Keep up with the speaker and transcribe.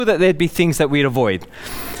that there'd be things that we'd avoid.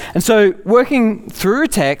 And so working through a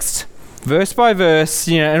text, verse by verse,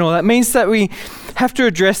 and all that means that we have to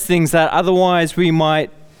address things that otherwise we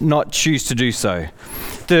might not choose to do so.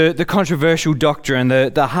 The controversial doctrine,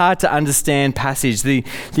 the hard to understand passage, the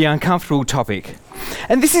uncomfortable topic.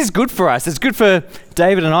 And this is good for us. It's good for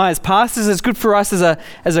David and I as pastors. It's good for us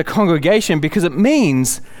as a congregation, because it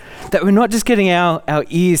means that we're not just getting our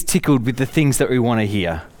ears tickled with the things that we want to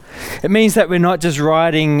hear. It means that we're not just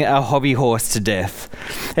riding a hobby horse to death.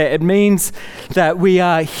 It means that we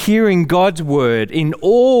are hearing God's word in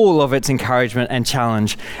all of its encouragement and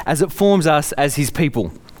challenge as it forms us as his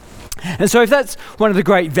people. And so if that's one of the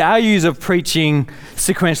great values of preaching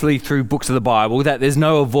sequentially through books of the Bible, that there's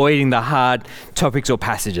no avoiding the hard topics or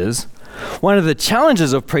passages, one of the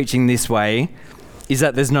challenges of preaching this way is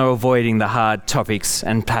that there's no avoiding the hard topics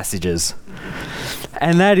and passages.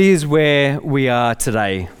 And that is where we are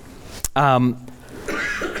today. I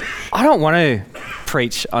don't want to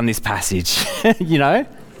preach on this passage,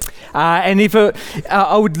 and if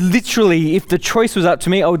I would literally, if the choice was up to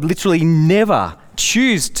me, I would literally never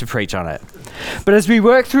choose to preach on it. But as we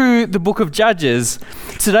work through the book of Judges,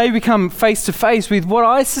 today we come face to face with what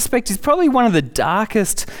I suspect is probably one of the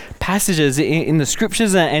darkest passages in the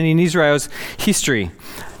scriptures and in Israel's history.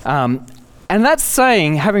 And that's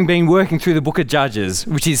saying, having been working through the book of Judges,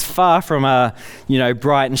 which is far from a,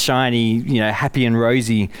 bright and shiny, happy and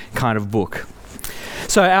rosy kind of book.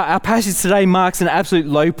 So our passage today marks an absolute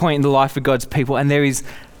low point in the life of God's people, and there's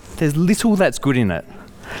little that's good in it.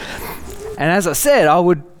 And as I said, I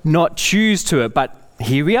would not choose to it, but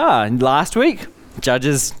here we are. Last week,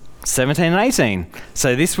 Judges 17 and 18.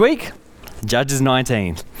 So this week, Judges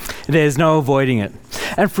 19. There's no avoiding it.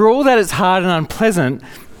 And for all that it's hard and unpleasant,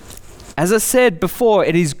 as I said before,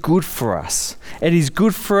 it is good for us. It is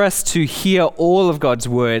good for us to hear all of God's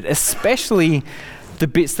word, especially the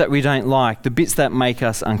bits that we don't like, the bits that make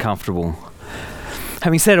us uncomfortable.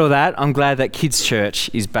 Having said all that, I'm glad that Kids Church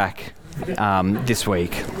is back this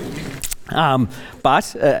week.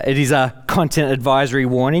 But it is a content advisory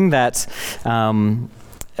warning that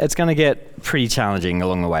it's going to get pretty challenging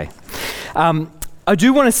along the way. I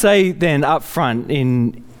do want to say then up front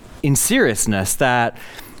in seriousness that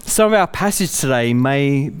some of our passage today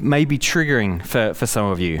may be triggering for some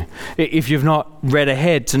of you. If you've not read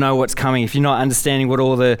ahead to know what's coming, if you're not understanding what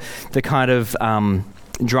all the kind of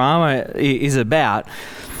drama is about,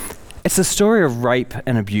 it's a story of rape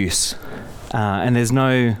and abuse, and there's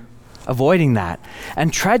no avoiding that.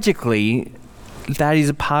 And tragically, that is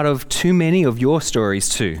a part of too many of your stories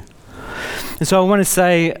too. And so I want to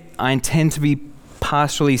say I intend to be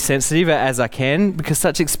pastorally sensitive as I can, because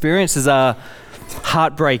such experiences are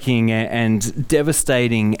heartbreaking and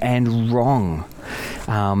devastating and wrong.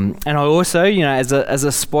 And I also, as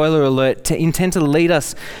a spoiler alert, intend to lead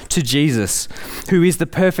us to Jesus, who is the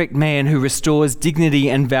perfect man who restores dignity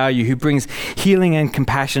and value, who brings healing and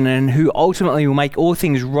compassion, and who ultimately will make all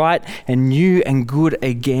things right and new and good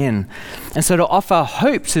again. And so to offer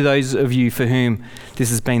hope to those of you for whom this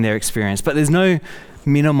has been their experience. But there's no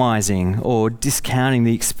minimizing or discounting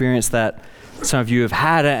the experience that some of you have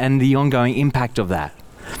had and the ongoing impact of that.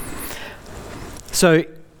 So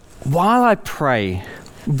while I pray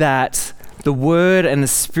that the word and the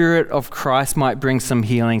Spirit of Christ might bring some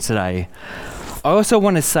healing today, I also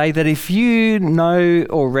want to say that if you know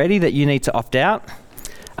already that you need to opt out,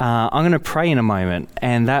 I'm going to pray in a moment,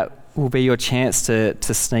 and that will be your chance to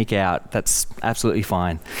sneak out. That's absolutely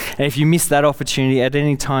fine. And if you miss that opportunity at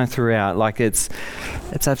any time throughout, it's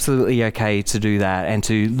absolutely okay to do that and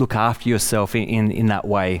to look after yourself in that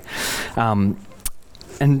way.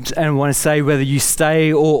 And I want to say, whether you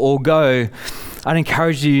stay or go, I'd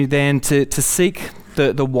encourage you then to seek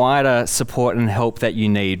the wider support and help that you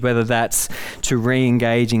need, whether that's to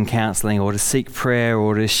re-engage in counselling or to seek prayer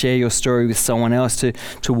or to share your story with someone else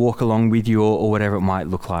to walk along with you or whatever it might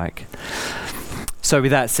look like. So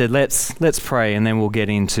with that said, let's pray, and then we'll get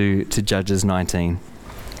into Judges 19.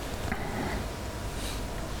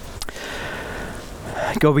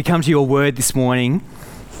 God, we come to your word this morning,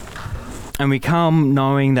 and we come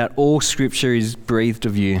knowing that all scripture is breathed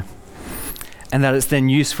of you, and that it's then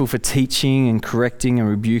useful for teaching and correcting and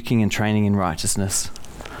rebuking and training in righteousness.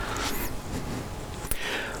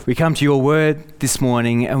 We come to your word this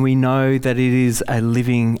morning, and we know that it is a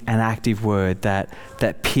living and active word that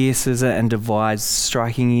pierces and divides,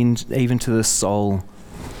 striking in even to the soul.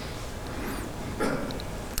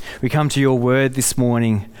 We come to your word this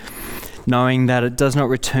morning knowing that it does not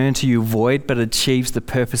return to you void, but achieves the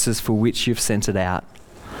purposes for which you've sent it out.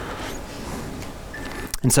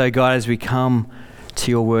 And so, God, as we come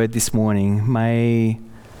to your word this morning, may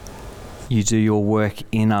you do your work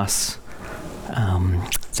in us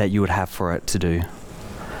that you would have for it to do.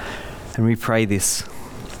 And we pray this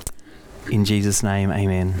in Jesus' name,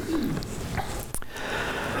 amen.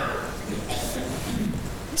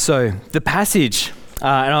 So the passage,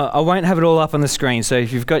 and I won't have it all up on the screen, so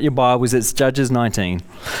if you've got your Bibles, it's Judges 19.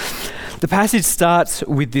 The passage starts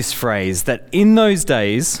with this phrase, that in those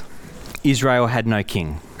days, Israel had no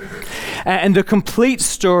king. And the complete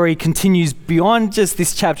story continues beyond just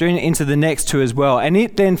this chapter into the next two as well. And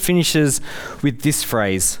it then finishes with this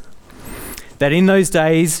phrase, that in those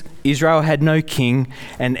days, Israel had no king,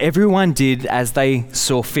 and everyone did as they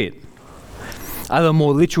saw fit. Other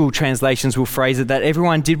more literal translations will phrase it that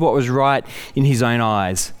everyone did what was right in his own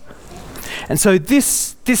eyes. And so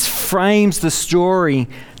this frames the story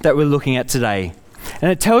that we're looking at today.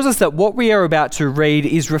 And it tells us that what we are about to read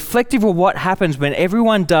is reflective of what happens when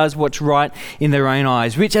everyone does what's right in their own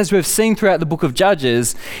eyes, which, as we've seen throughout the book of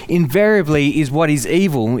Judges, invariably is what is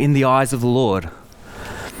evil in the eyes of the Lord.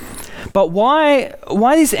 But why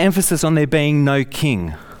this emphasis on there being no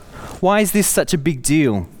king? Why is this such a big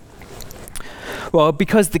deal? Well,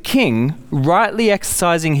 because the king, rightly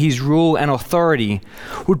exercising his rule and authority,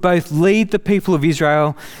 would both lead the people of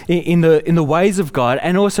Israel in the ways of God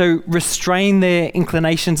and also restrain their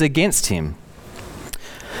inclinations against him.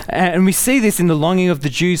 And we see this in the longing of the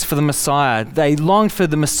Jews for the Messiah. They longed for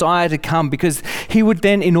the Messiah to come because he would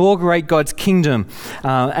then inaugurate God's kingdom,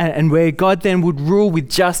 and where God then would rule with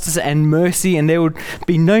justice and mercy, and there would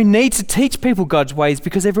be no need to teach people God's ways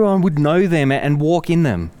because everyone would know them and walk in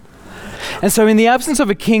them. And so in the absence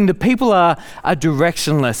of a king, the people are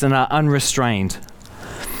directionless and are unrestrained.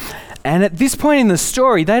 And at this point in the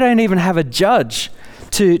story, they don't even have a judge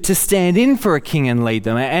to stand in for a king and lead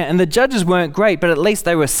them. And the judges weren't great, but at least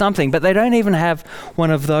they were something. But they don't even have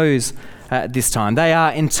one of those at this time. They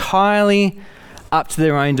are entirely up to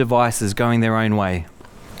their own devices, going their own way.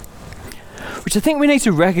 Which I think we need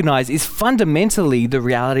to recognize is fundamentally the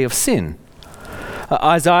reality of sin.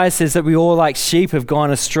 Isaiah says that we all like sheep have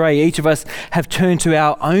gone astray. Each of us have turned to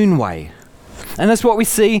our own way. And that's what we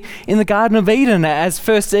see in the Garden of Eden as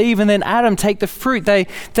first Eve and then Adam take the fruit. They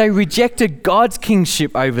rejected God's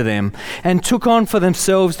kingship over them and took on for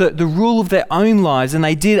themselves the rule of their own lives, and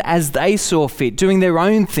they did as they saw fit, doing their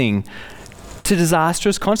own thing to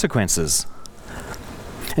disastrous consequences.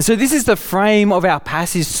 And so this is the frame of our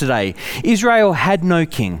passage today. Israel had no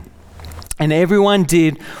king, and everyone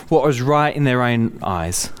did what was right in their own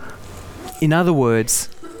eyes. In other words,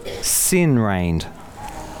 sin reigned.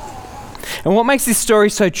 And what makes this story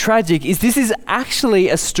so tragic is this is actually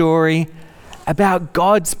a story about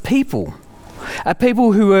God's people. A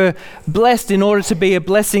people who were blessed in order to be a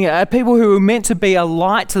blessing, a people who were meant to be a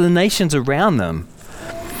light to the nations around them.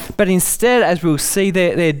 But instead, as we'll see,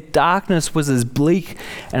 their darkness was as bleak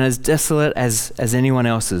and as desolate as anyone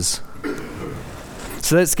else's.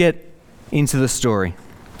 So let's get into the story.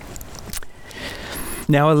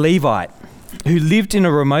 Now a Levite who lived in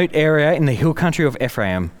a remote area in the hill country of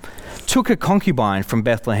Ephraim took a concubine from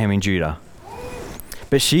Bethlehem in Judah.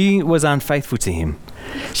 But she was unfaithful to him.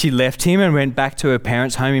 She left him and went back to her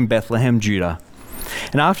parents' home in Bethlehem, Judah.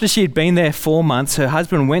 And after she had been there 4 months, her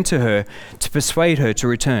husband went to her to persuade her to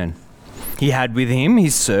return. He had with him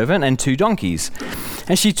his servant and 2 donkeys.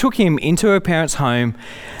 And she took him into her parents' home,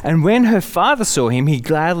 and when her father saw him, he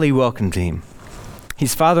gladly welcomed him.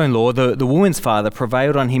 His father-in-law, the woman's father,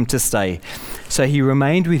 prevailed on him to stay. So he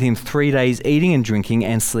remained with him 3 days, eating and drinking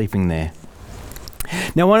and sleeping there.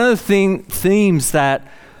 Now, one of the themes that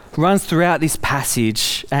runs throughout this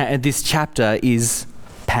passage, this chapter, is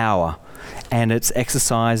power and its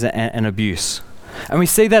exercise and abuse. And we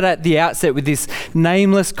see that at the outset with this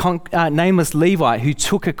nameless Levite who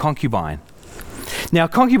took a concubine. Now,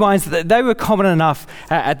 concubines, they were common enough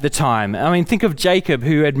at the time. I mean, think of Jacob,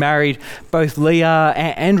 who had married both Leah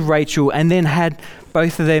and Rachel and then had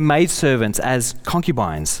both of their maidservants as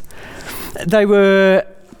concubines. They were,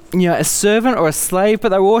 a servant or a slave, but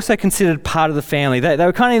they were also considered part of the family. They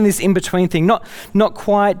were kind of in this in-between thing, not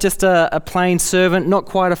quite just a plain servant, not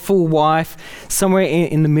quite a full wife, somewhere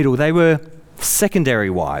in the middle. They were secondary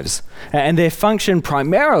wives, and their function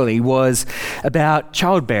primarily was about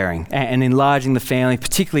childbearing and enlarging the family,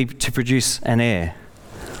 particularly to produce an heir.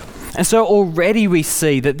 And so already we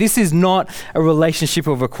see that this is not a relationship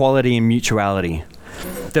of equality and mutuality.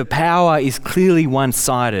 The power is clearly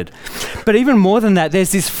one-sided. But even more than that,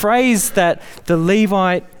 there's this phrase that the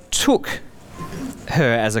Levite took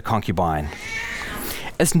her as a concubine.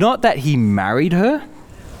 It's not that he married her,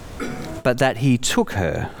 but that he took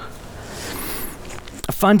her.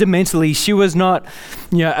 Fundamentally, she was not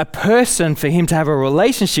a person for him to have a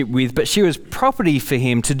relationship with, but she was property for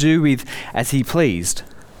him to do with as he pleased.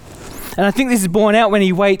 And I think this is borne out when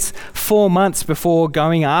he waits 4 months before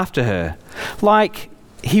going after her. Like,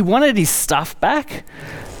 he wanted his stuff back,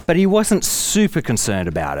 but he wasn't super concerned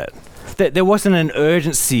about it. There wasn't an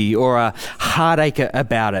urgency or a heartache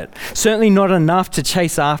about it. Certainly not enough to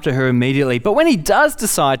chase after her immediately. But when he does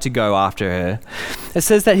decide to go after her, it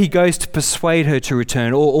says that he goes to persuade her to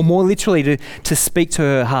return, or more literally to speak to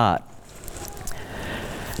her heart.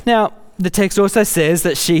 Now, the text also says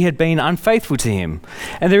that she had been unfaithful to him.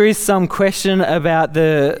 And there is some question about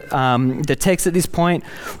the text at this point,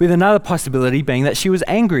 with another possibility being that she was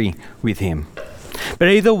angry with him. But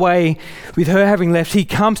either way, with her having left, he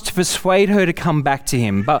comes to persuade her to come back to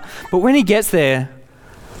him. But when he gets there,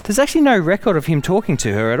 there's actually no record of him talking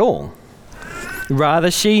to her at all.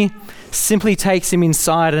 Rather, she simply takes him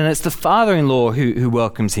inside, and it's the father-in-law who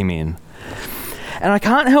welcomes him in. And I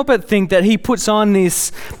can't help but think that he puts on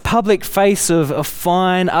this public face of a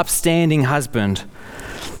fine, upstanding husband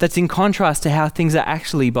that's in contrast to how things are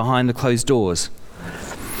actually behind the closed doors.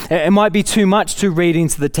 It might be too much to read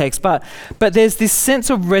into the text, but there's this sense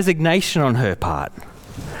of resignation on her part,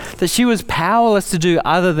 that she was powerless to do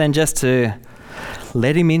other than just to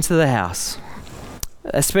let him into the house,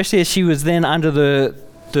 especially as she was then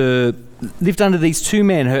lived under these two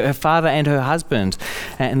men, her father and her husband,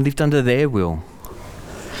 and lived under their will.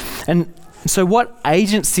 And so what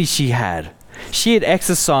agency she had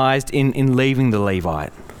exercised in leaving the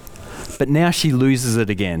Levite. But now she loses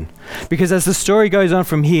it again. Because as the story goes on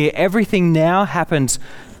from here, everything now happens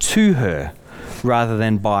to her rather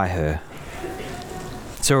than by her.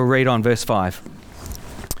 So we'll read on verse 5.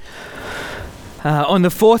 On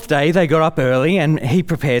the fourth day, they got up early and he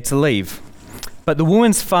prepared to leave. But the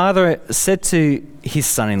woman's father said to his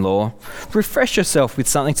son-in-law, "Refresh yourself with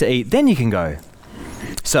something to eat, then you can go."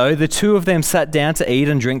 So the two of them sat down to eat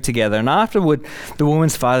and drink together, and afterward the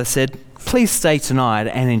woman's father said, "Please stay tonight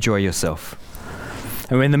and enjoy yourself."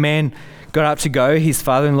 And when the man got up to go, his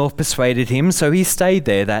father-in-law persuaded him, so he stayed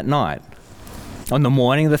there that night. On the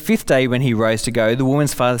morning of the fifth day when he rose to go, the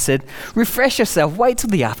woman's father said, "Refresh yourself, wait till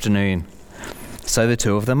the afternoon." So the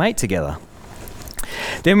two of them ate together.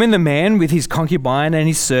 Then when the man with his concubine and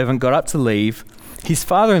his servant got up to leave, his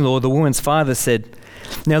father-in-law, the woman's father, said,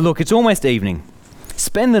 "Now look, it's almost evening.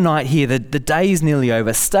 Spend the night here, the day is nearly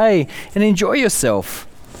over. Stay and enjoy yourself.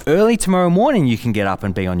 Early tomorrow morning you can get up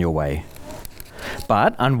and be on your way."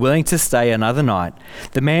 But unwilling to stay another night,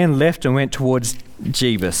 the man left and went towards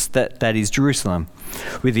Jebus, that is Jerusalem,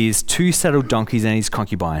 with his 2 saddled donkeys and his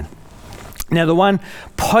concubine. Now, the one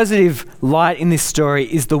positive light in this story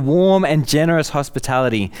is the warm and generous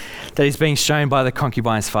hospitality that is being shown by the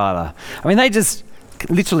concubine's father. I mean, they just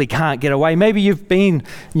literally can't get away. Maybe you've been,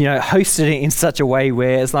 hosted in such a way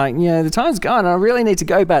where it's like, the time's gone, I really need to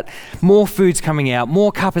go, but more food's coming out,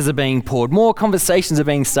 more cuppas are being poured, more conversations are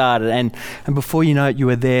being started, and before you know it, you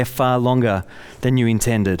were there far longer than you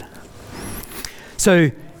intended. So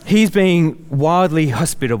he's being wildly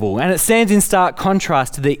hospitable, and it stands in stark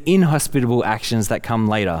contrast to the inhospitable actions that come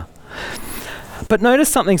later. But notice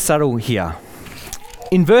something subtle here.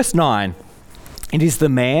 In verse 9, it is the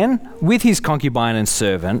man with his concubine and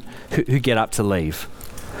servant who get up to leave.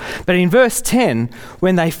 But in verse 10,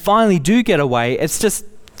 when they finally do get away, it's just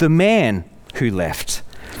the man who left.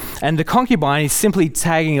 And the concubine is simply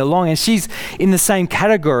tagging along, and she's in the same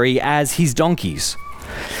category as his donkeys.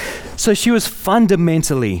 So she was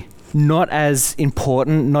fundamentally not as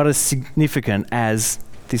important, not as significant as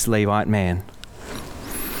this Levite man.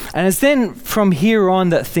 And it's then from here on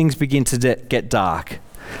that things begin to get dark.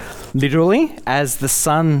 Literally, as the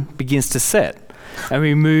sun begins to set and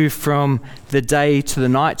we move from the day to the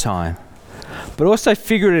night time. But also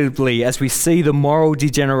figuratively, as we see the moral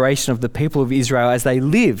degeneration of the people of Israel as they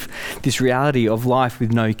live this reality of life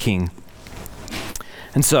with no king.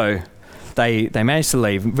 And so they managed to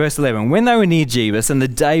leave. Verse 11, when they were near Jebus and the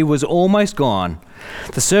day was almost gone,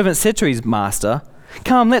 the servant said to his master,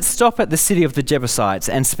 "Come, let's stop at the city of the Jebusites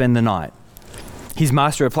and spend the night." His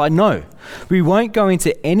master replied, "No, we won't go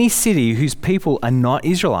into any city whose people are not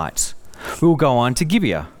Israelites. We will go on to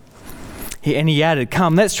Gibeah." And he added,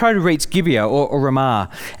 "Come, let's try to reach Gibeah or Ramah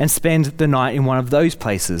and spend the night in one of those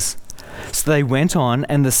places." So they went on,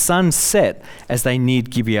 and the sun set as they neared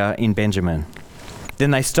Gibeah in Benjamin.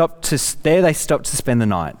 Then they stopped to spend the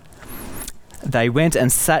night. They went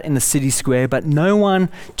and sat in the city square, but no one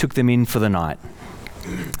took them in for the night.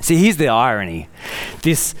 See, here's the irony.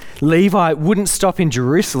 This Levite wouldn't stop in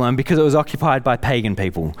Jerusalem because it was occupied by pagan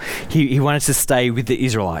people. He wanted to stay with the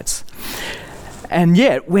Israelites. And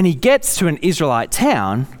yet, when he gets to an Israelite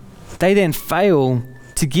town, they then fail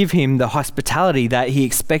to give him the hospitality that he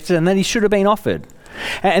expected and that he should have been offered.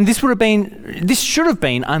 And this should have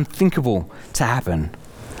been unthinkable to happen.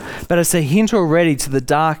 But it's a hint already to the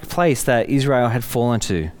dark place that Israel had fallen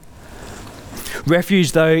to.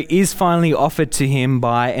 Refuge, though, is finally offered to him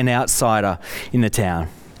by an outsider in the town.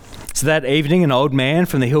 So that evening, an old man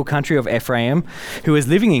from the hill country of Ephraim, who was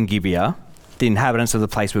living in Gibeah, the inhabitants of the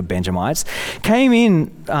place were Benjamites, came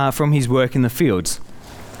in from his work in the fields.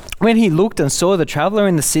 When he looked and saw the traveller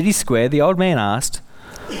in the city square, the old man asked,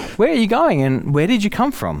 "Where are you going and where did you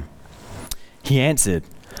come from?" He answered,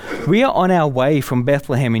 "We are on our way from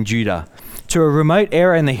Bethlehem in Judah to a remote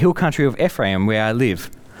area in the hill country of Ephraim where I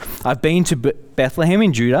live. I've been to Bethlehem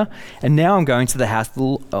in Judah and now I'm going to the house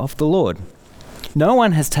of the Lord. No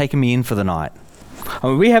one has taken me in for the night.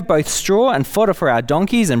 We have both straw and fodder for our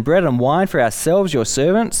donkeys and bread and wine for ourselves, your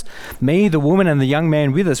servants, me, the woman and the young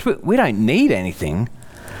man with us. We don't need anything."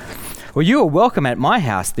 "Well, you are welcome at my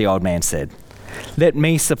house," the old man said. "Let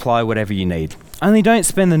me supply whatever you need. Only don't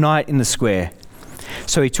spend the night in the square."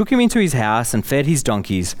 So he took him into his house and fed his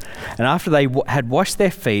donkeys, and after they had washed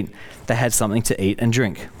their feet, they had something to eat and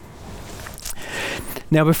drink.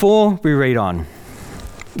 Now, before we read on,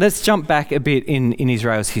 let's jump back a bit in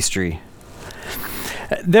Israel's history.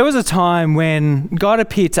 There was a time when God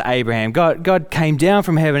appeared to Abraham. God came down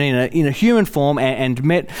from heaven in a human form and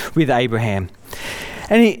met with Abraham.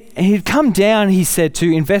 And he'd come down, he said,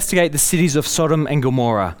 to investigate the cities of Sodom and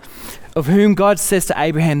Gomorrah, of whom God says to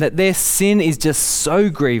Abraham that their sin is just so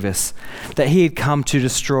grievous that he had come to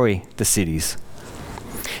destroy the cities.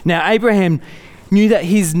 Now, Abraham knew that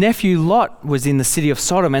his nephew Lot was in the city of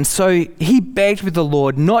Sodom, and so he begged with the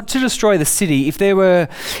Lord not to destroy the city. If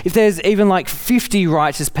there's even like 50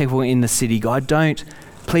 righteous people in the city, God,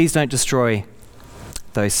 please don't destroy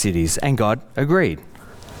those cities. And God agreed.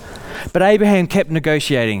 But Abraham kept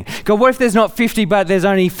negotiating. "God, what if there's not 50 but there's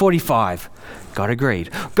only 45? God agreed.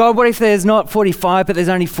 "God, what if there's not 45 but there's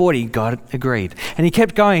only 40? God agreed. And he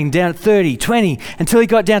kept going down 30, 20, until he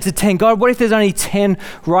got down to 10. "God, what if there's only 10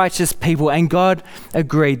 righteous people? And God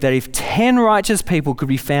agreed that if 10 righteous people could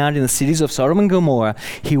be found in the cities of Sodom and Gomorrah,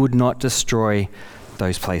 he would not destroy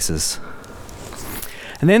those places.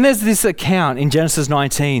 And then there's this account in Genesis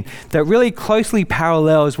 19 that really closely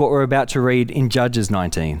parallels what we're about to read in Judges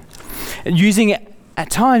 19. Using at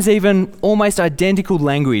times even almost identical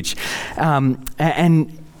language.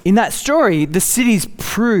 And in that story, the cities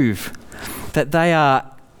prove that they are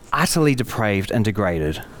utterly depraved and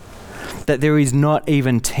degraded. That there is not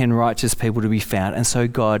even 10 righteous people to be found, and so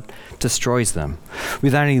God destroys them,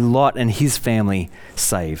 with only Lot and his family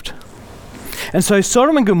saved. And so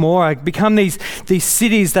Sodom and Gomorrah become these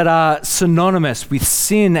cities that are synonymous with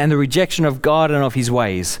sin and the rejection of God and of his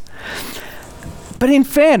ways. But in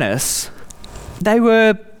fairness, they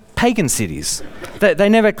were pagan cities. They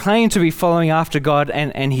never claimed to be following after God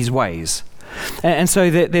and his ways. And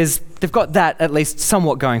so they've got that at least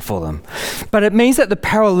somewhat going for them. But it means that the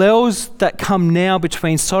parallels that come now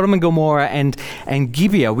between Sodom and Gomorrah and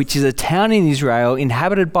Gibeah, which is a town in Israel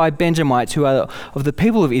inhabited by Benjamites who are of the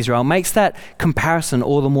people of Israel, makes that comparison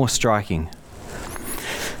all the more striking.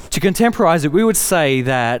 To contemporize it, we would say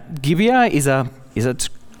that Gibeah is a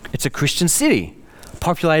Christian city,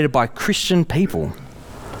 populated by Christian people.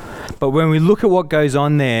 But when we look at what goes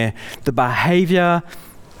on there, the behavior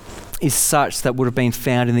is such that would have been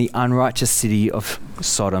found in the unrighteous city of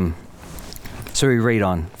Sodom. So we read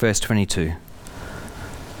on, verse 22.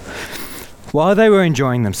 While they were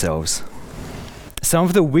enjoying themselves, some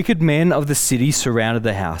of the wicked men of the city surrounded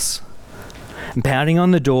the house. And pounding on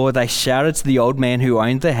the door, they shouted to the old man who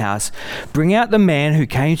owned the house, "Bring out the man who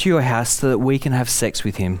came to your house so that we can have sex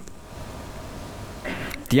with him."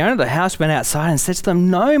 The owner of the house went outside and said to them,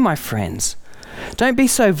 "No, my friends, don't be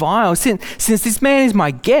so vile. Since this man is my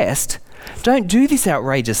guest, don't do this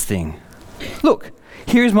outrageous thing. Look,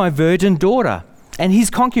 here is my virgin daughter and his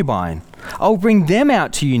concubine. I'll bring them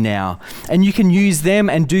out to you now, and you can use them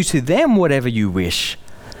and do to them whatever you wish.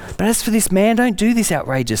 But as for this man, don't do this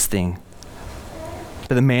outrageous thing."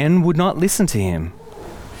 But the man would not listen to him.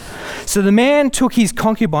 So the man took his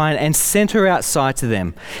concubine and sent her outside to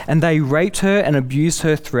them, and they raped her and abused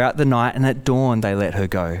her throughout the night, and at dawn they let her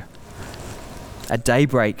go. At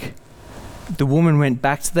daybreak, the woman went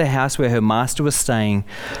back to the house where her master was staying,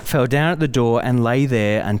 fell down at the door, and lay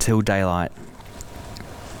there until daylight.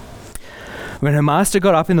 When her master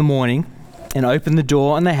got up in the morning and opened the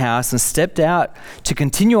door on the house and stepped out to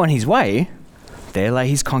continue on his way, there lay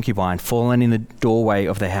his concubine, fallen in the doorway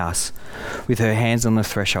of the house, with her hands on the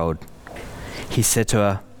threshold. He said to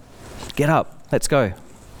her, "Get up, let's go."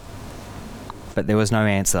 But there was no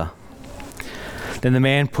answer. Then the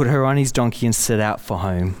man put her on his donkey and set out for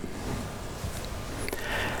home.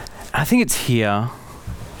 I think it's here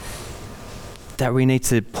that we need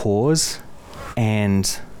to pause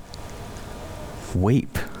and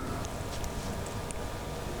weep.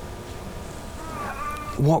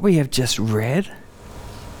 What we have just read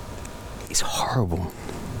is horrible.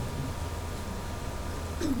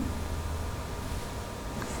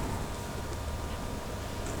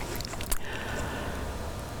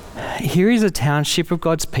 Here is a township of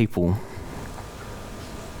God's people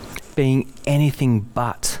being anything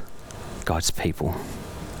but God's people.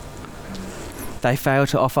 They fail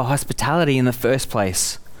to offer hospitality in the first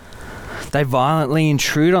place. They violently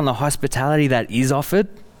intrude on the hospitality that is offered.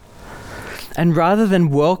 And rather than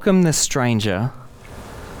welcome the stranger,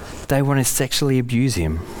 they want to sexually abuse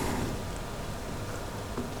him.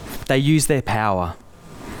 They use their power,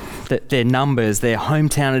 their numbers, their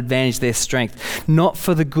hometown advantage, their strength, not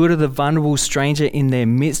for the good of the vulnerable stranger in their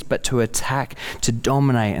midst, but to attack, to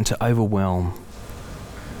dominate, and to overwhelm.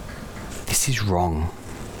 This is wrong.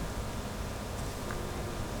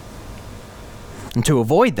 And to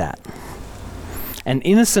avoid that, an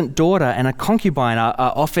innocent daughter and a concubine are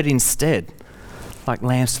offered instead, like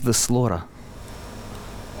lambs to the slaughter.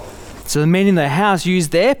 So the men in the house use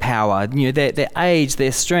their power, their age,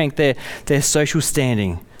 their strength, their social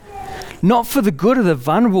standing, not for the good of the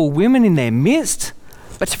vulnerable women in their midst,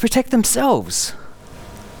 but to protect themselves.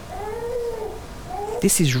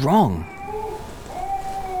 This is wrong.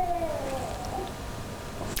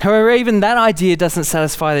 However, even that idea doesn't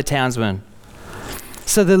satisfy the townsmen.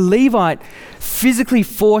 So the Levite physically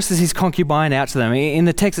forces his concubine out to them. In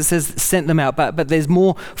the text it says sent them out, but there's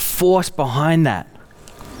more force behind that.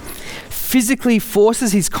 Physically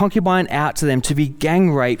forces his concubine out to them to be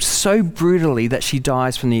gang raped so brutally that she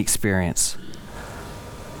dies from the experience.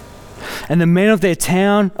 And the men of the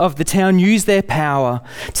town use their power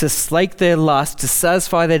to slake their lust, to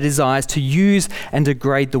satisfy their desires, to use and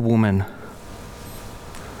degrade the woman.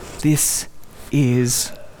 This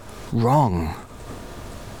is wrong.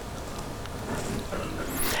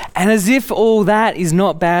 And as if all that is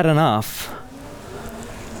not bad enough,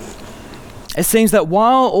 it seems that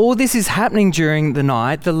while all this is happening during the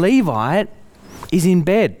night, the Levite is in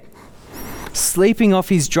bed, sleeping off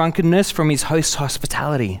his drunkenness from his host's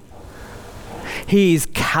hospitality. He is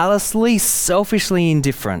callously, selfishly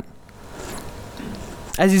indifferent,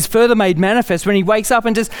 as is further made manifest when he wakes up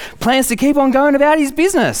and just plans to keep on going about his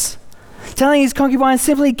business, telling his concubine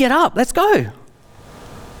simply, "Get up, let's go,"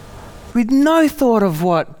 with no thought of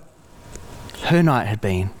what her night had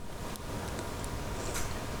been.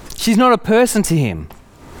 She's not a person to him.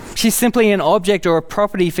 She's simply an object or a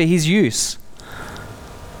property for his use.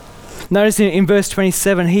 Notice in verse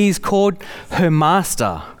 27, he is called her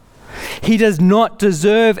master. He does not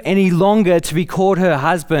deserve any longer to be called her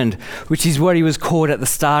husband, which is what he was called at the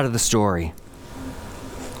start of the story.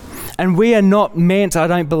 And we are not meant, I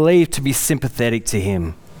don't believe, to be sympathetic to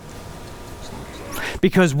him.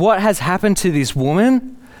 Because what has happened to this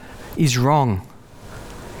woman is wrong,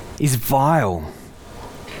 is vile,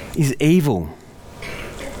 is evil.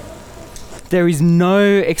 There is no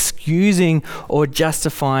excusing or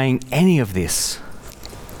justifying any of this.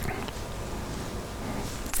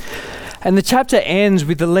 And the chapter ends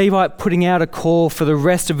with the Levite putting out a call for the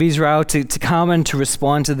rest of Israel to come and to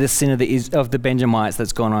respond to this sin of the Benjamites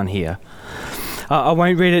that's gone on here. I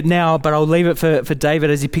won't read it now, but I'll leave it for David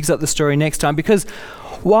as he picks up the story next time, because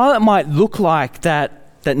while it might look like that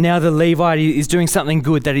now the Levite is doing something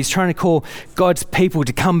good, that he's trying to call God's people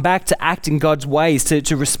to come back to act in God's ways,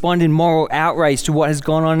 to respond in moral outrage to what has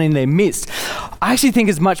gone on in their midst, I actually think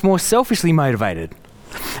it's much more selfishly motivated.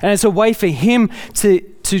 And it's a way for him to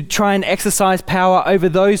try and exercise power over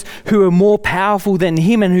those who are more powerful than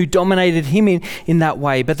him and who dominated him in that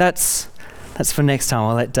way. But that's for next time.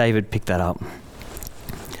 I'll let David pick that up.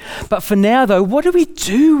 But for now, though, what do we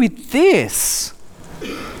do with this?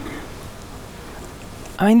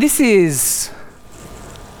 I mean, this is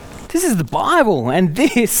the Bible, and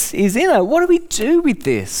this is in it. What do we do with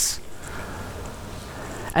this?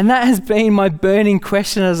 And that has been my burning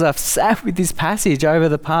question as I've sat with this passage over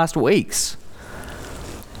the past weeks.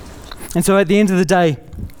 And so at the end of the day,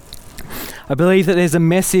 I believe that there's a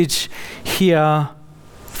message here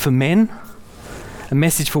for men, a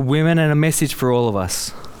message for women, and a message for all of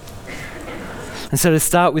us. And so to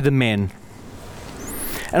start with the men.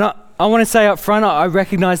 And I want to say up front, I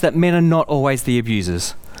recognize that men are not always the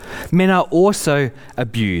abusers. Men are also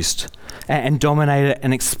abused and dominated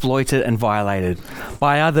and exploited and violated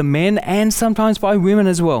by other men and sometimes by women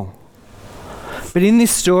as well. But in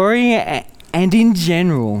this story and in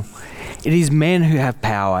general, It is men who have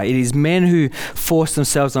power. It is men who force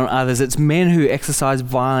themselves on others. It's men who exercise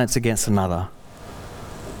violence against another.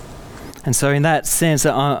 And so in that sense,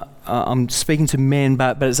 I'm speaking to men,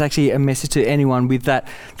 but it's actually a message to anyone with that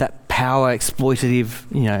power exploitative,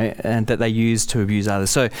 and that they use to abuse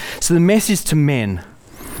others. So the message to men,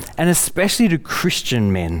 and especially to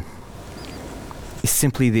Christian men, is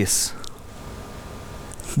simply this.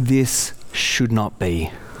 This should not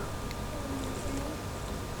be.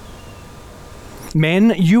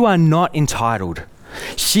 Men, you are not entitled.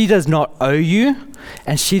 She does not owe you,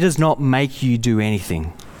 and she does not make you do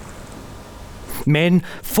anything. Men,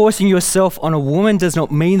 forcing yourself on a woman does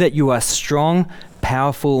not mean that you are strong,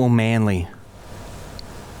 powerful, or manly.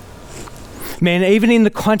 Men, even in the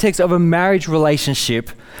context of a marriage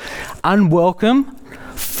relationship, unwelcome,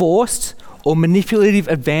 forced, or manipulative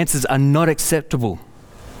advances are not acceptable.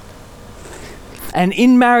 And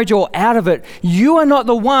in marriage or out of it, you are not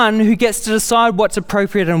the one who gets to decide what's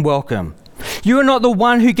appropriate and welcome. You are not the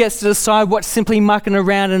one who gets to decide what's simply mucking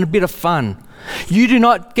around and a bit of fun. You do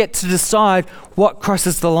not get to decide what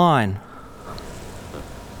crosses the line.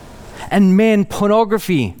 And men,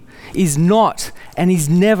 pornography is not and is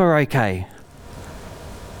never okay.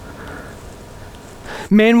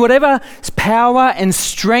 Men, whatever power and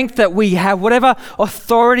strength that we have, whatever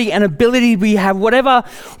authority and ability we have, whatever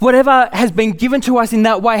has been given to us in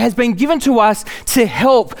that way has been given to us to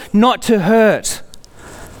help, not to hurt.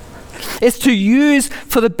 It's to use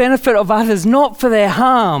for the benefit of others, not for their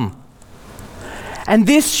harm. And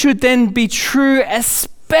this should then be true,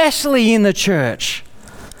 especially in the church,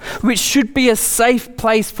 which should be a safe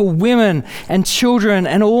place for women and children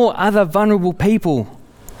and all other vulnerable people.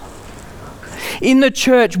 In the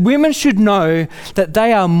church, women should know that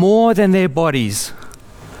they are more than their bodies,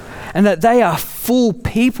 and that they are full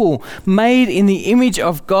people made in the image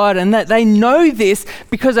of God, and that they know this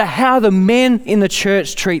because of how the men in the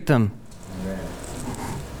church treat them. Amen.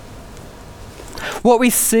 What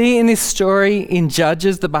we see in this story in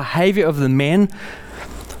Judges, the behavior of the men,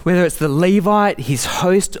 whether it's the Levite, his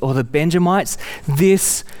host, or the Benjamites,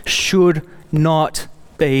 this should not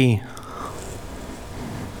be.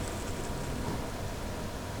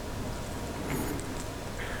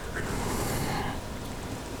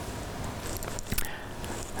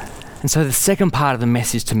 And so the second part of the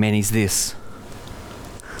message to men is this.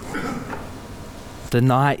 The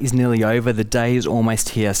night is nearly over, the day is almost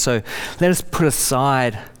here. So let us put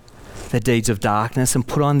aside the deeds of darkness and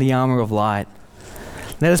put on the armor of light.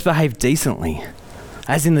 Let us behave decently,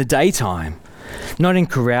 as in the daytime, not in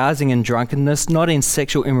carousing and drunkenness, not in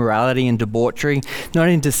sexual immorality and debauchery, not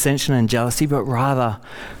in dissension and jealousy, but rather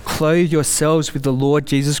clothe yourselves with the Lord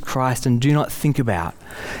Jesus Christ and do not think about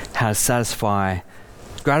how to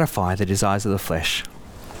gratify the desires of the flesh.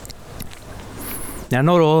 Now,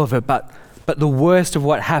 not all of it, but the worst of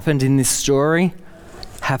what happened in this story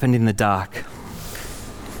happened in the dark,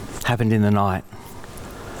 happened in the night.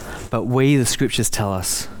 But we, the scriptures tell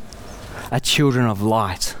us, are children of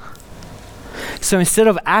light. So instead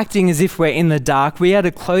of acting as if we're in the dark, we are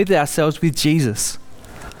to clothe ourselves with Jesus.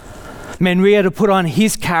 Men, we are to put on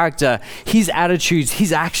his character, his attitudes,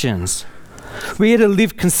 his actions. We are to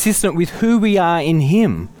live consistent with who we are in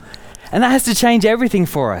him. And that has to change everything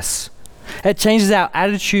for us. It changes our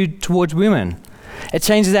attitude towards women. It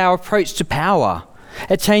changes our approach to power.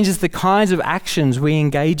 It changes the kinds of actions we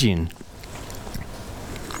engage in.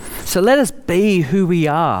 So let us be who we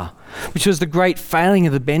are, which was the great failing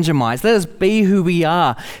of the Benjamites. Let us be who we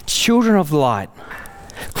are, children of light,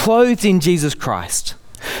 clothed in Jesus Christ,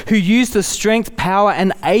 who use the strength, power,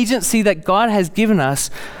 and agency that God has given us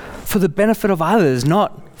for the benefit of others,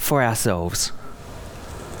 not for ourselves.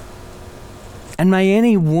 And may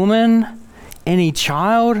any woman, any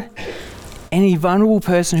child, any vulnerable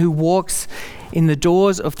person who walks in the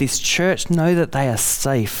doors of this church know that they are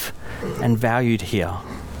safe and valued here.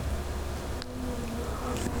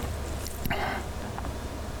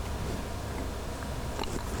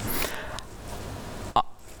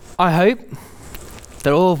 I hope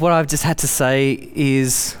that all of what I've just had to say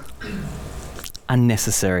is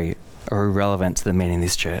unnecessary or irrelevant to the men in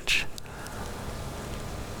this church.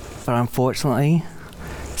 But unfortunately,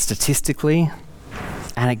 statistically,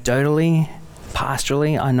 anecdotally,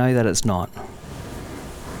 pastorally, I know that it's not.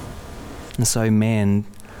 And so, men,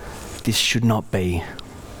 this should not be.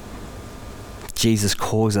 Jesus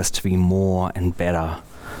calls us to be more and better,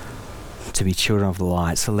 to be children of the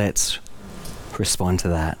light. So let's respond to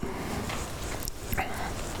that.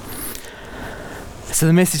 So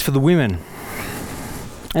the message for the women.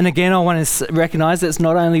 And again, I want to recognize that it's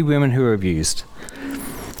not only women who are abused.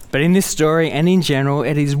 But in this story and in general,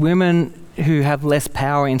 it is women who have less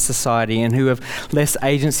power in society and who have less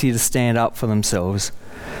agency to stand up for themselves.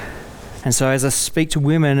 And so as I speak to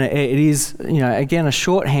women, it is, again, a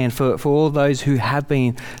shorthand for all those who have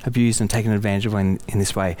been abused and taken advantage of in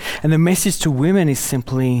this way. And the message to women is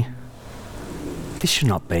simply, this should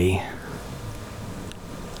not be.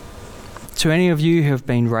 To any of you who have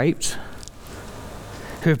been raped,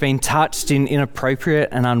 who have been touched in inappropriate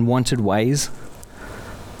and unwanted ways,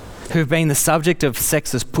 who have been the subject of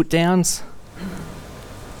sexist put-downs,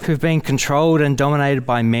 who have been controlled and dominated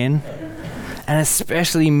by men, and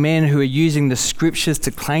especially men who are using the scriptures to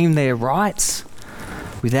claim their rights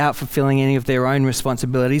without fulfilling any of their own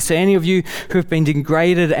responsibilities. So any of you who have been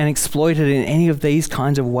degraded and exploited in any of these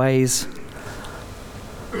kinds of ways,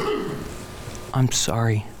 I'm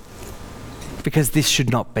sorry, because this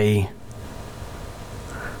should not be.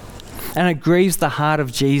 And it grieves the heart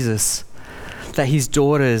of Jesus that his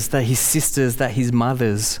daughters, that his sisters, that his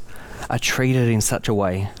mothers are treated in such a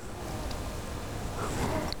way.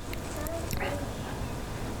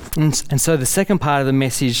 And so the second part of the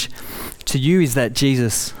message to you is that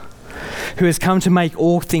Jesus, who has come to make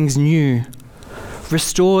all things new,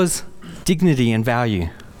 restores dignity and value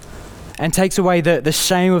and takes away the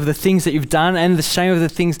shame of the things that you've done and the shame of the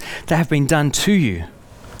things that have been done to you.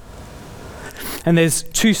 And there's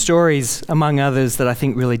two stories, among others, that I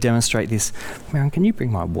think really demonstrate this. Maren, can you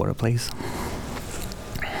bring my water, please?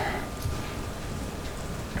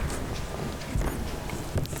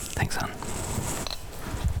 Thanks, hon.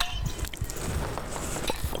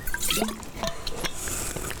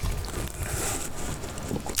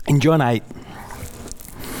 In John 8,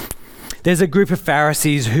 there's a group of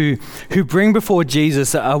Pharisees who bring before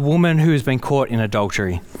Jesus a woman who has been caught in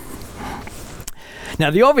adultery. Now,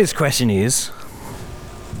 the obvious question is,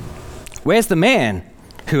 where's the man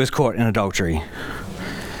who was caught in adultery?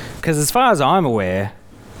 Because as far as I'm aware,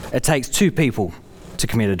 it takes two people to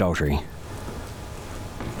commit adultery.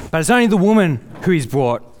 But it's only the woman who is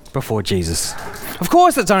brought before Jesus. Of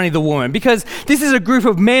course it's only the woman, because this is a group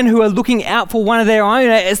of men who are looking out for one of their own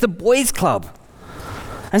as the boys' club.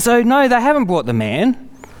 And so, no, they haven't brought the man,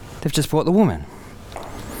 they've just brought the woman.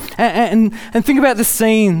 And think about the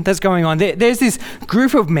scene that's going on. There's this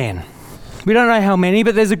group of men. We don't know how many,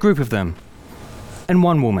 but there's a group of them. And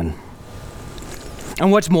one woman.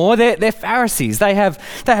 And what's more, they're Pharisees. They have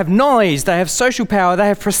knowledge, they have social power, they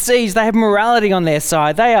have prestige, they have morality on their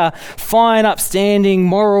side. They are fine, upstanding,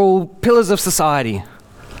 moral pillars of society.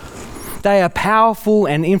 They are powerful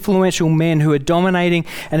and influential men who are dominating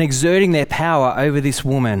and exerting their power over this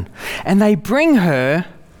woman. And they bring her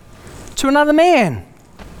to another man.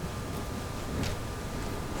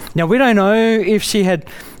 Now, we don't know if she had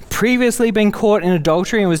previously been caught in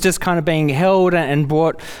adultery and was just kind of being held and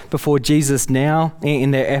brought before Jesus now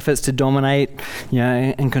in their efforts to dominate,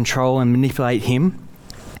 and control and manipulate him,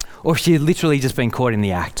 or if she had literally just been caught in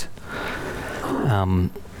the act.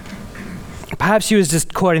 Perhaps she was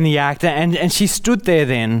just caught in the act and she stood there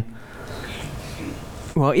then,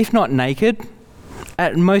 well, if not naked,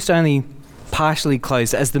 at most only partially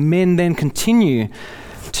clothed, as the men then continue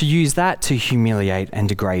to use that to humiliate and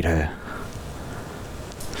degrade her.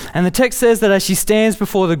 And the text says that as she stands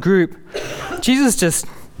before the group, Jesus just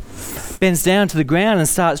bends down to the ground and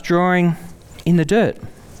starts drawing in the dirt.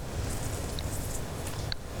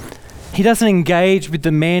 He doesn't engage with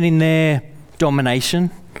the men in their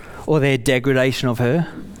domination or their degradation of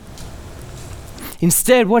her.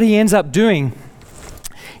 Instead, what he ends up doing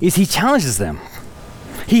is he challenges them.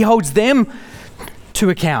 He holds them to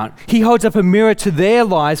account. He holds up a mirror to their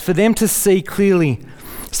lives for them to see clearly,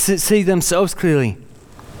 see themselves clearly.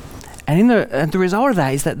 And the result of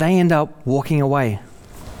that is that they end up walking away.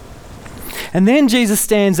 And then Jesus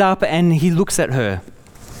stands up and he looks at her.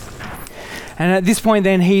 And at this point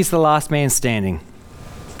then, he's the last man standing.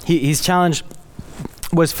 His challenge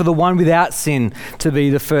was for the one without sin to be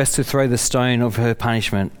the first to throw the stone of her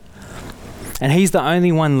punishment. And he's the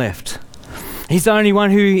only one left. He's the only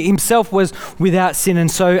one who himself was without sin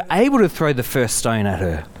and so able to throw the first stone at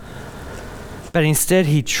her. But instead,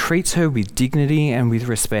 he treats her with dignity and with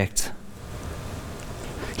respect.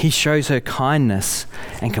 He shows her kindness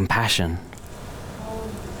and compassion.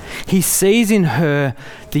 He sees in her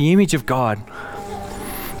the image of God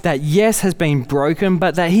that, yes, has been broken,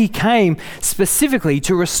 but that he came specifically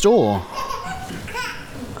to restore.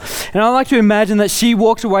 And I like to imagine that she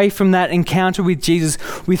walked away from that encounter with Jesus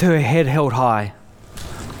with her head held high.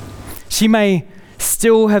 She may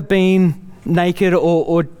still have been naked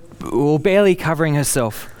or barely covering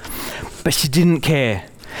herself, but she didn't care,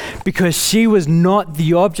 because she was not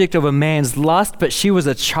the object of a man's lust, but she was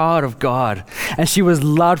a child of God, and she was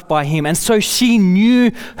loved by him. And so she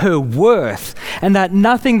knew her worth, and that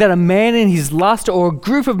nothing that a man in his lust or a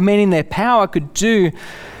group of men in their power could do,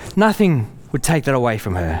 nothing would take that away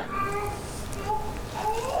from her.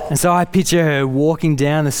 And so I picture her walking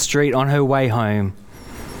down the street on her way home,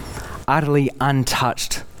 utterly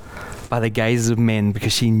untouched by the gazes of men,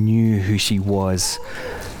 because she knew who she was,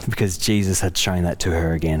 because Jesus had shown that to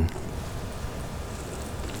her again.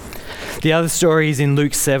 The other story is in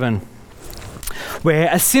Luke 7, where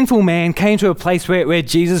a sinful man came to a place where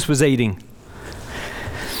Jesus was eating.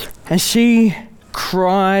 And she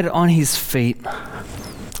cried on his feet,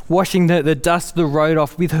 washing the dust of the road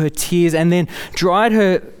off with her tears, and then dried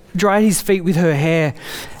his feet with her hair,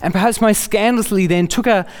 and perhaps most scandalously then took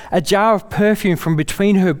a jar of perfume from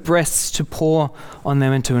between her breasts to pour on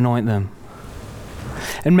them and to anoint them.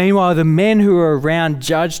 And meanwhile, the men who were around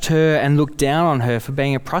judged her and looked down on her for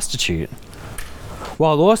being a prostitute,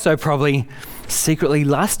 while also probably secretly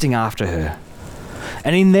lusting after her.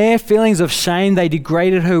 And in their feelings of shame, they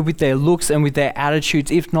degraded her with their looks and with their attitudes,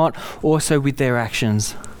 if not also with their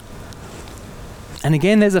actions. And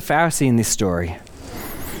again, there's a Pharisee in this story.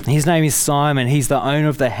 His name is Simon. He's the owner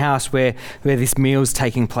of the house where this meal is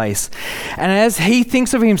taking place. And as he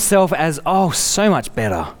thinks of himself as, so much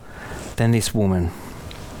better than this woman,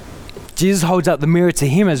 Jesus holds up the mirror to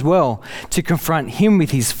him as well to confront him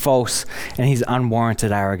with his false and his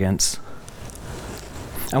unwarranted arrogance.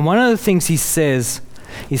 And one of the things he says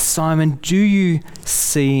is, Simon, do you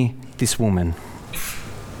see this woman?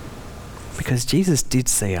 Because Jesus did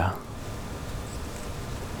see her.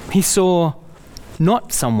 He saw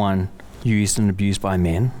not someone used and abused by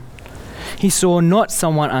men. He saw not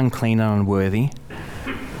someone unclean and unworthy.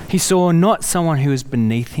 He saw not someone who was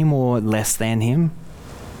beneath him or less than him.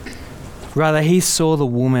 Rather, he saw the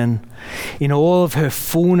woman in all of her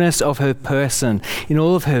fullness of her person, in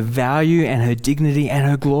all of her value and her dignity and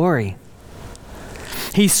her glory.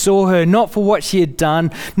 He saw her not for what she had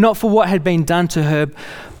done, not for what had been done to her,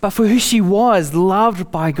 but for who she was,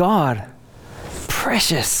 loved by God,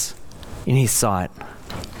 precious in his sight.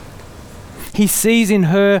 He sees in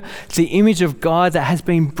her the image of God that has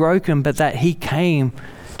been broken, but that he came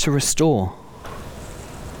to restore.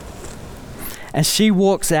 And she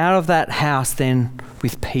walks out of that house then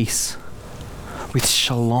with peace, with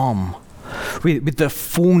shalom, with the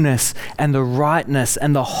fullness and the rightness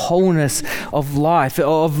and the wholeness of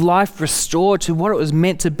life restored to what it was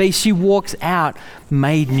meant to be. She walks out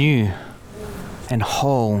made new and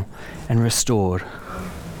whole and restored.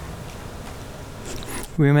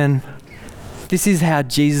 Women, this is how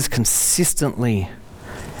Jesus consistently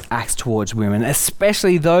acts towards women,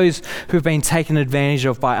 especially those who've been taken advantage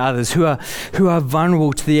of by others, who are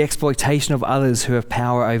vulnerable to the exploitation of others who have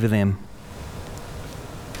power over them.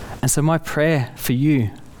 And so my prayer for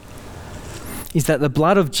you is that the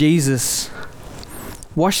blood of Jesus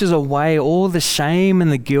washes away all the shame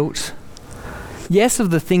and the guilt, yes,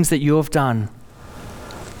 of the things that you have done,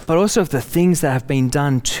 but also of the things that have been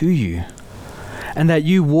done to you, and that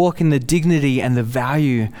you walk in the dignity and the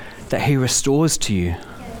value that he restores to you.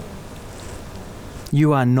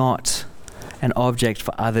 You are not an object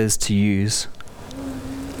for others to use,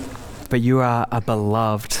 but you are a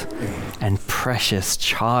beloved and precious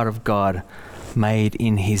child of God made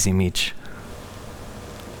in his image.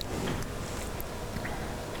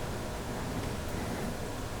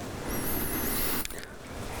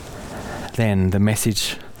 Then the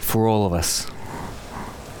message for all of us.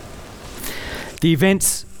 The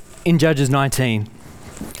events in Judges 19,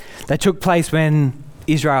 they took place when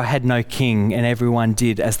Israel had no king and everyone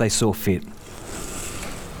did as they saw fit.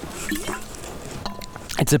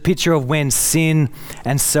 It's a picture of when sin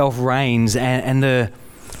and self reigns, and the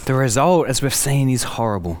result, as we've seen, is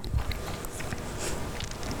horrible.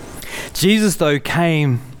 Jesus, though,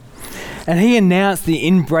 came and he announced the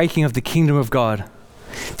inbreaking of the kingdom of God,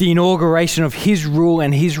 the inauguration of his rule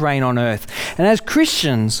and his reign on earth. And as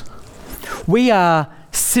Christians, we are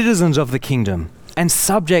citizens of the kingdom and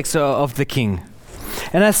subjects of the king.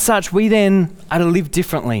 And as such, we then are to live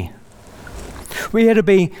differently. We are to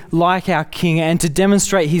be like our king and to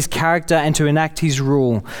demonstrate his character and to enact his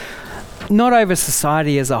rule, not over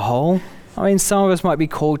society as a whole. I mean, some of us might be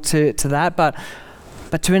called to that, but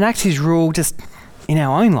to enact his rule just in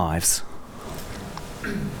our own lives.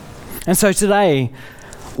 And so today,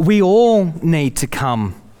 we all need to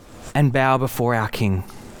come and bow before our king.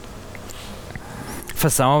 For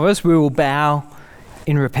some of us, we will bow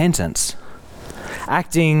in repentance,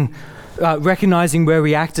 recognizing where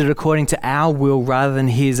we acted according to our will rather than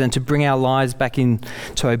his, and to bring our lives back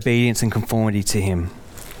into obedience and conformity to him.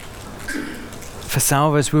 For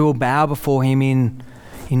some of us, we will bow before him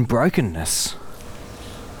in brokenness.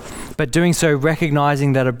 But doing so,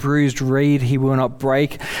 recognizing that a bruised reed he will not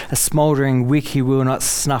break, a smouldering wick he will not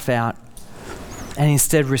snuff out, and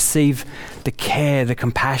instead receive the care, the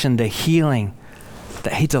compassion, the healing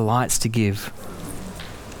that he delights to give.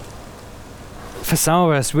 For some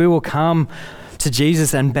of us, we will come to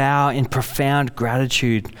Jesus and bow in profound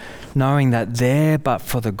gratitude, knowing that there but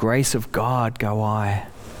for the grace of God go I.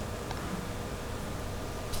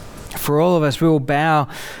 For all of us, we will bow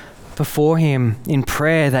before him in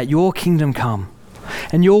prayer that your kingdom come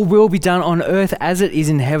and your will be done on earth as it is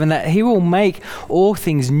in heaven, that he will make all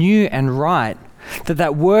things new and right,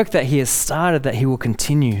 that work that he has started, that he will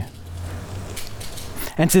continue.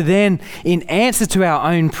 And to then, in answer to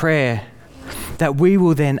our own prayer, that we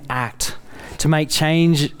will then act to make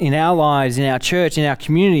change in our lives, in our church, in our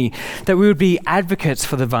community, that we would be advocates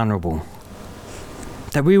for the vulnerable,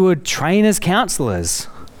 that we would train as counselors,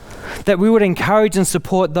 that we would encourage and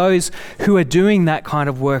support those who are doing that kind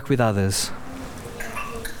of work with others,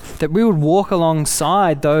 that we would walk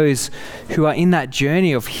alongside those who are in that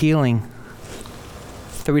journey of healing,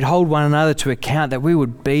 that we'd hold one another to account, that we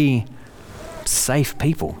would be safe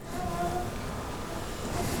people.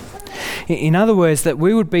 In other words, that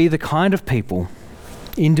we would be the kind of people,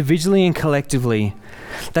 individually and collectively,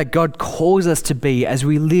 that God calls us to be as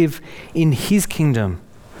we live in his kingdom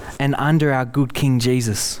and under our good King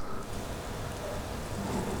Jesus.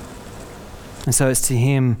 And so it's to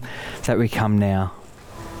him that we come now.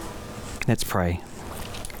 Let's pray.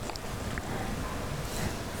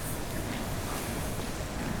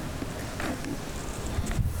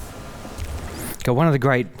 God, one of the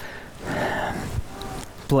great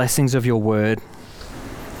blessings of your word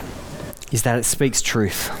is that it speaks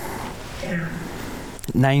truth.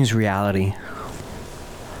 It names reality.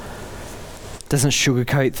 Doesn't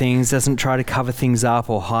sugarcoat things, doesn't try to cover things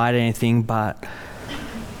up or hide anything, but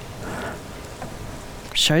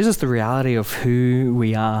shows us the reality of who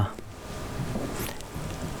we are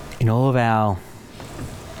in all of our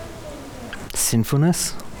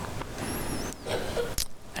sinfulness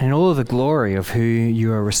and in all of the glory of who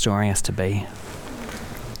you are restoring us to be.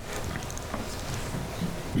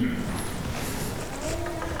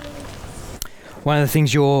 One of the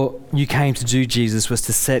things you came to do, Jesus, was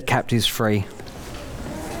to set captives free.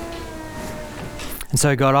 And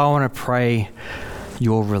so, God, I want to pray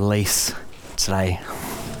your release today.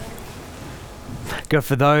 God,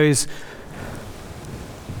 for those,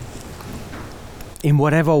 in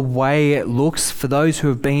whatever way it looks, for those who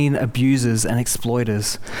have been abusers and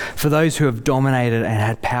exploiters, for those who have dominated and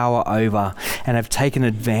had power over and have taken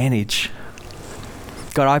advantage,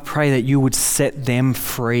 God, I pray that you would set them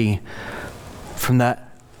free from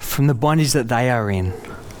the bondage that they are in.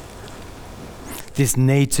 This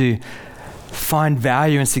need to find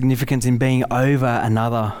value and significance in being over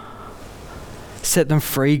another. Set them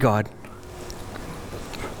free, God.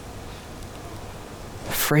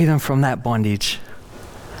 Free them from that bondage,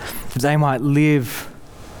 that they might live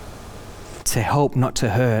to help, not to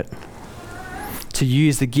hurt, to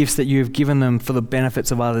use the gifts that you have given them for the benefits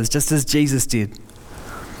of others, just as Jesus did.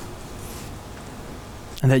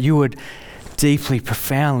 And that you would deeply,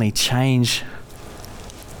 profoundly change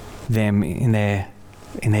them in their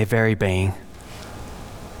very being.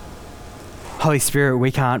 Holy Spirit,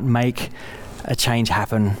 we can't make a change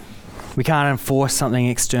happen. We can't enforce something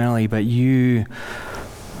externally, but you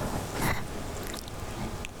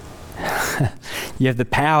have the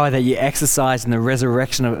power that you exercise in the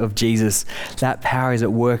resurrection of Jesus. That power is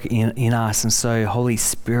at work in us. And so, Holy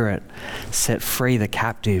Spirit, set free the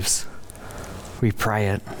captives. We pray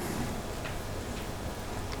it.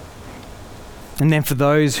 And then for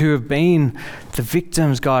those who have been the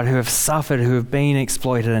victims, God, who have suffered, who have been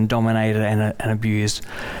exploited and dominated and abused,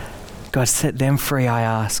 God, set them free, I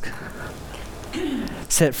ask.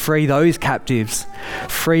 Set free those captives,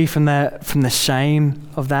 free from the shame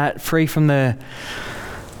of that, free from the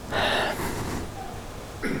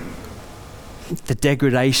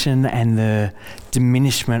degradation and the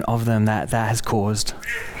diminishment of them that has caused.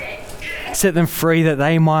 Set them free that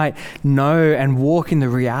they might know and walk in the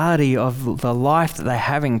reality of the life that they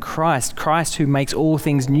have in Christ. Christ who makes all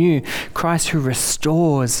things new. Christ who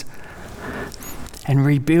restores and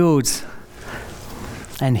rebuilds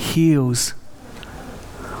and heals.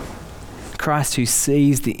 Christ who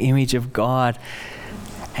sees the image of God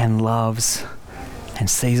and loves and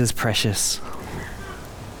sees as precious.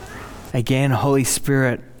 Again, Holy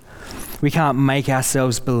Spirit, we can't make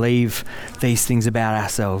ourselves believe these things about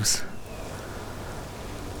ourselves.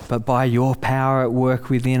 But by your power at work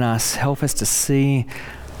within us, help us to see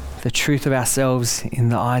the truth of ourselves in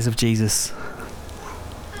the eyes of Jesus.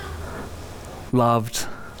 loved,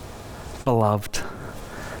 beloved,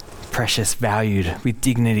 precious, valued, with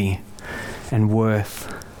dignity and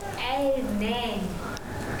worth. Amen.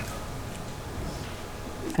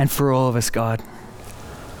 And for all of us, God,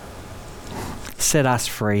 set us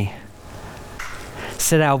free.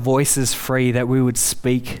 Set our voices free that we would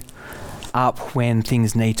speak up when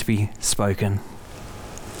things need to be spoken.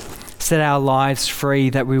 Set our lives free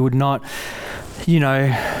that we would not,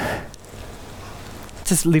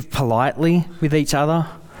 just live politely with each other,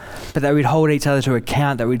 but that we'd hold each other to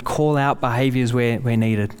account, that we'd call out behaviours where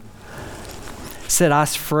needed. Set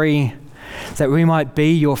us free that we might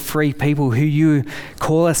be your free people who you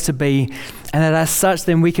call us to be, and that as such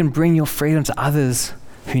then we can bring your freedom to others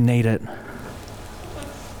who need it.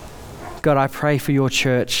 God, I pray for your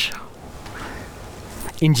church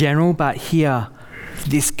in general, but here,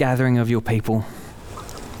 this gathering of your people.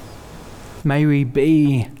 May we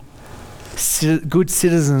be good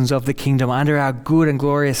citizens of the kingdom under our good and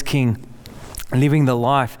glorious King, living the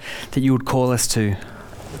life that you would call us to.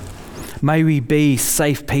 May we be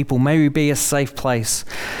safe people. May we be a safe place.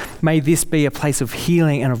 May this be a place of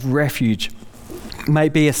healing and of refuge. May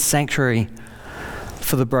it be a sanctuary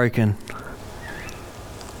for the broken.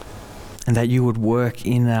 And that you would work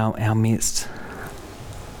in our midst.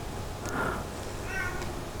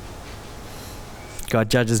 God,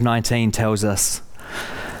 Judges 19 tells us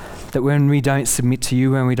that when we don't submit to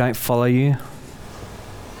you, when we don't follow you,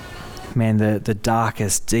 man, the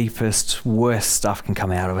darkest, deepest, worst stuff can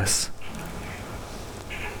come out of us.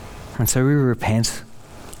 And so we repent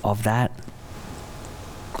of that.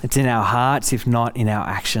 It's in our hearts, if not in our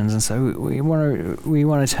actions. And so we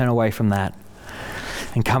want to turn away from that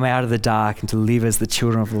and come out of the dark and to live as the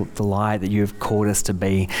children of the light that you have called us to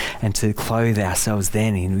be, and to clothe ourselves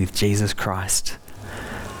then in with Jesus Christ.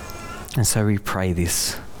 And so we pray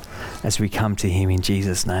this as we come to him in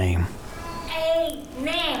Jesus' name.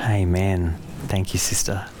 Amen. Amen. Thank you,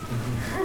 sister.